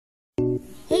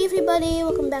everybody,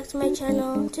 welcome back to my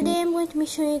channel. Today I'm going to be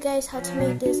showing you guys how to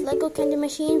make this Lego candy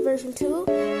machine version 2.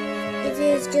 It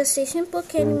is just a simple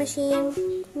candy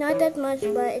machine, not that much,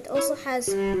 but it also has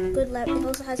a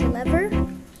lever.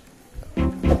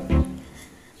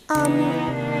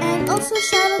 And also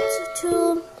shout out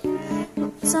to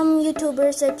some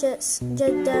YouTubers that just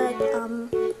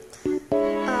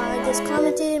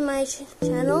commented in my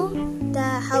channel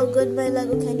that how good my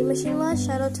Lego candy machine was.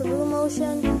 Shout out to Blue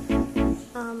Motion.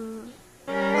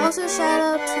 Also shout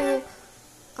out to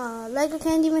Lego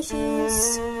candy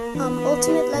machines,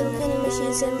 Ultimate Lego candy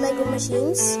machines, and Lego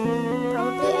machines.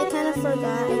 Probably I kind of forgot,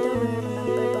 I don't really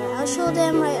remember, but I'll show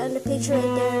them right on the picture right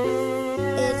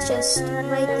there. It's just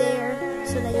right there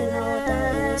so that you know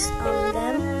that it is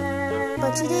them.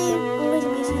 But today I'm going to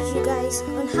be teaching you guys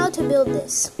on how to build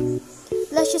this.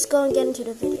 Let's just go and get into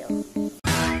the video.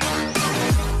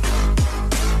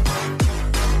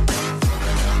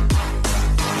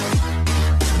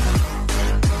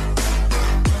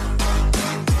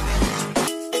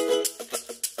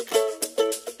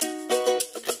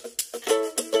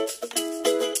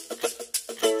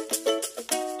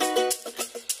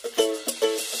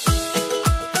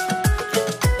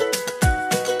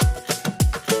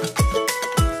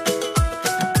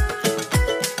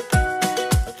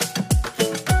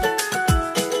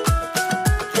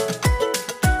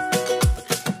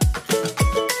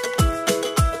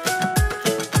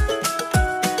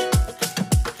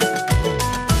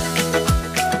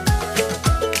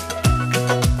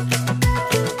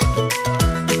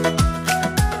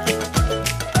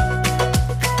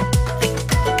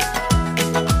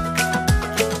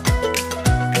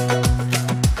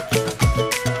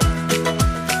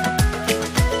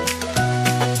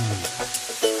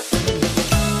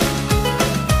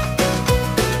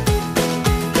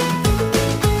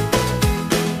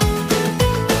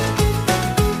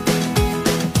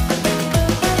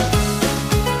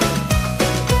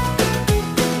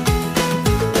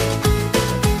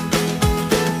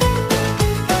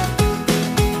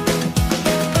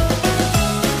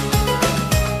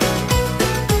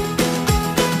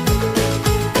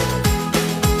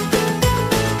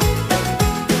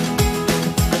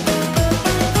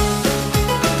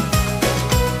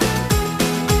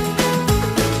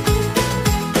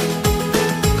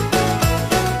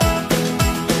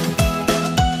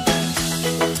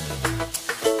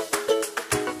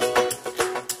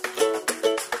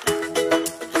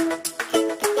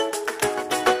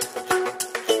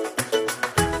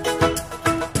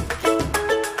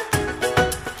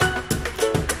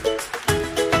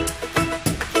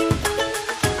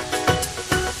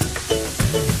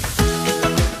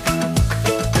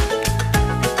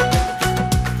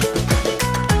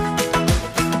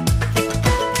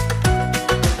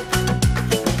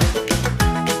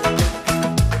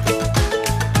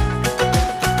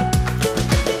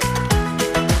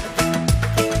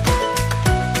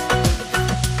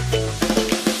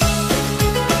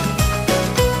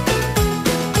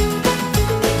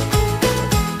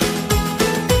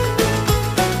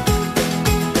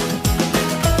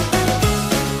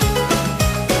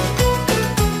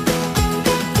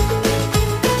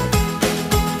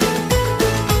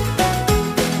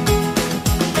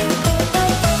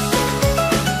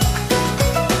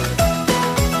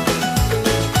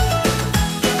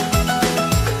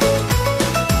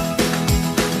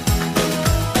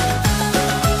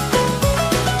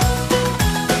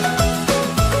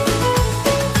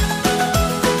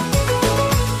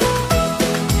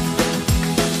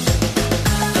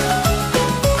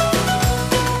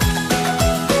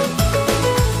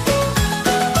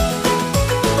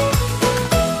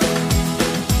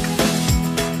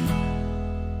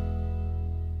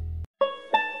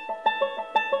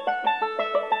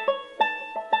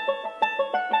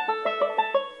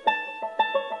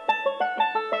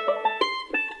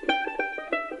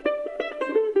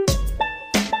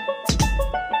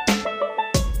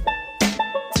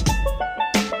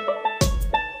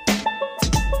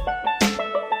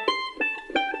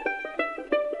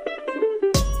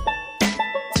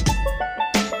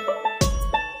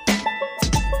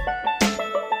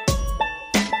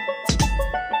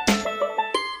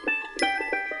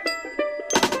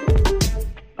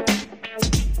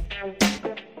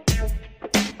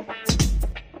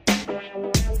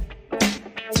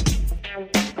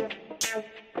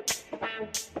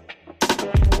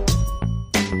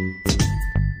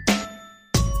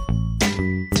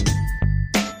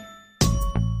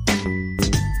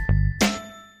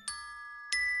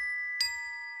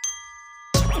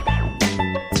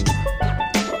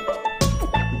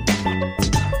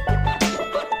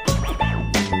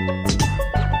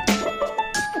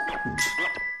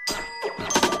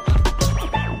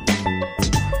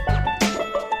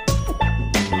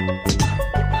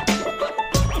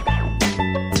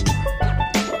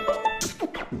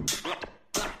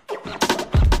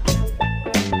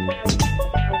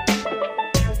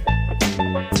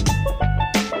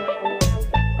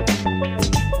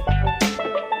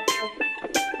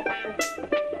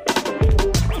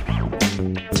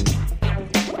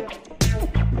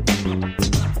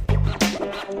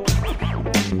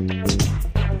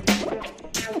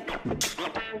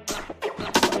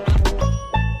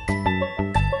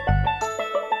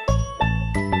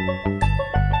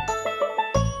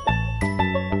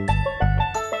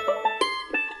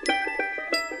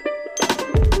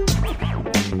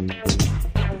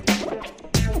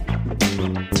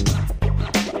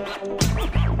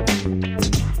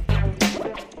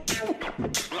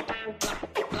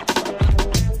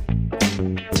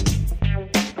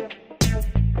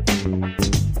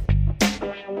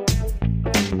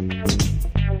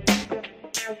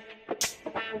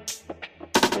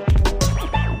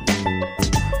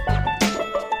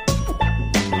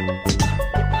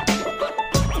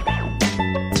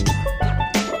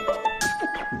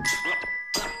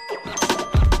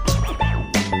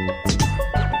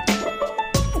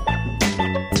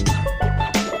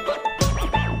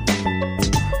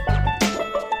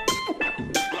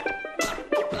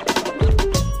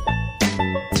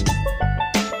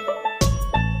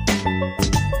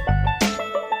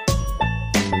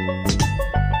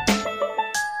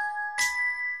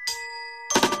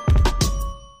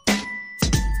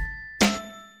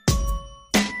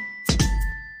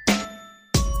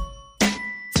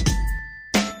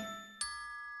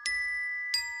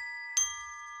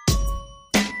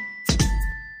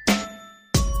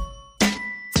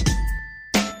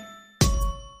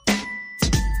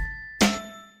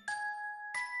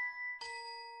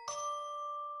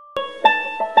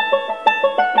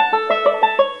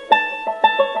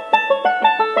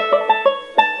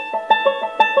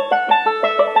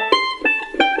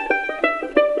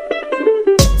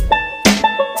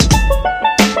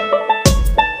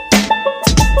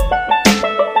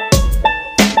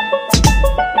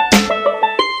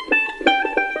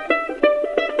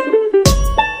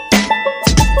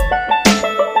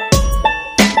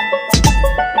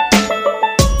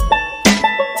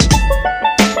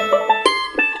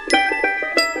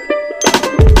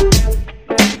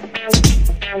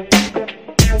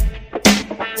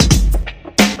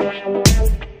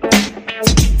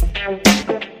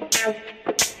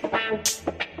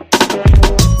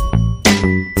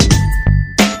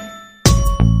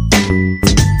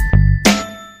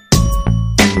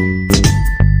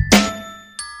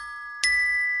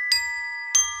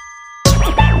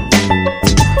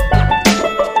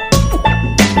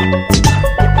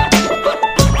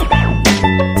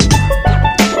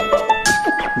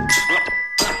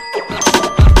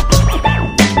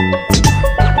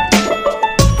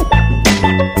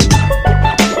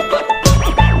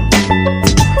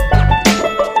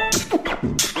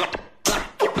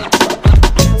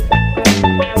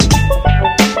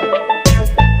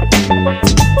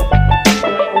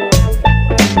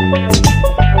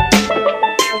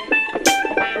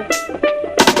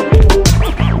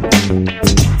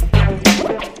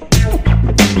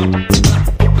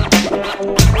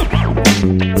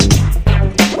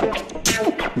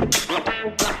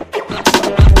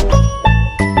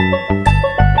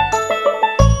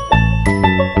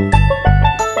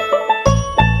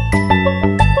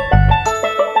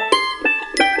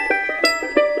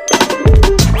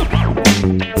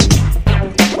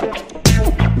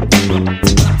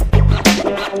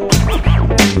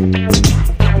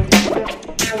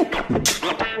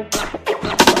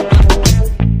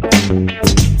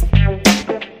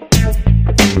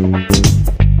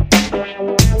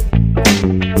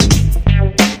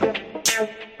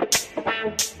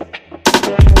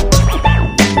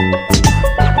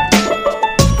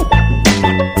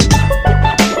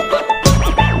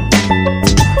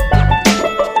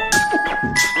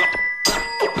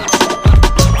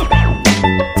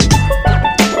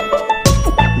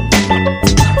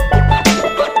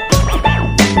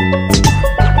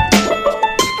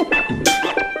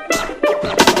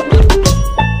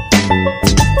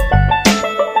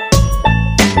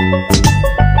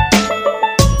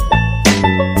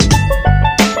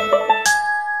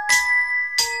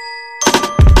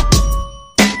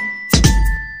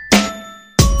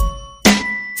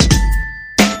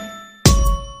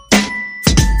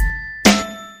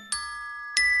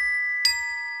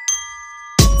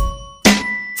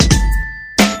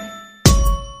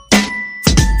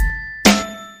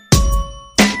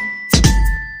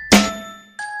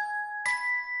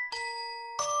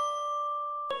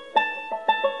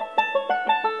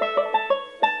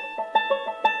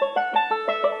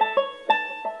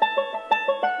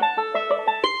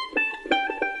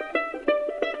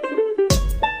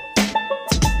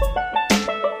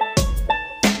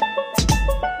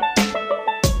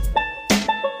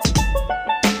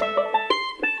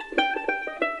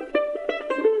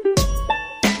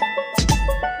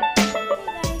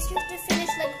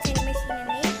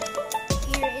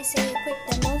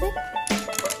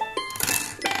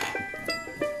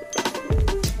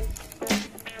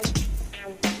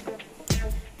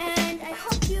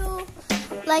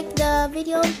 Like the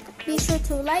video, be sure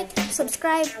to like,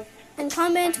 subscribe, and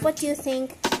comment what you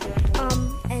think.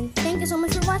 And thank you so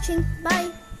much for watching. Bye.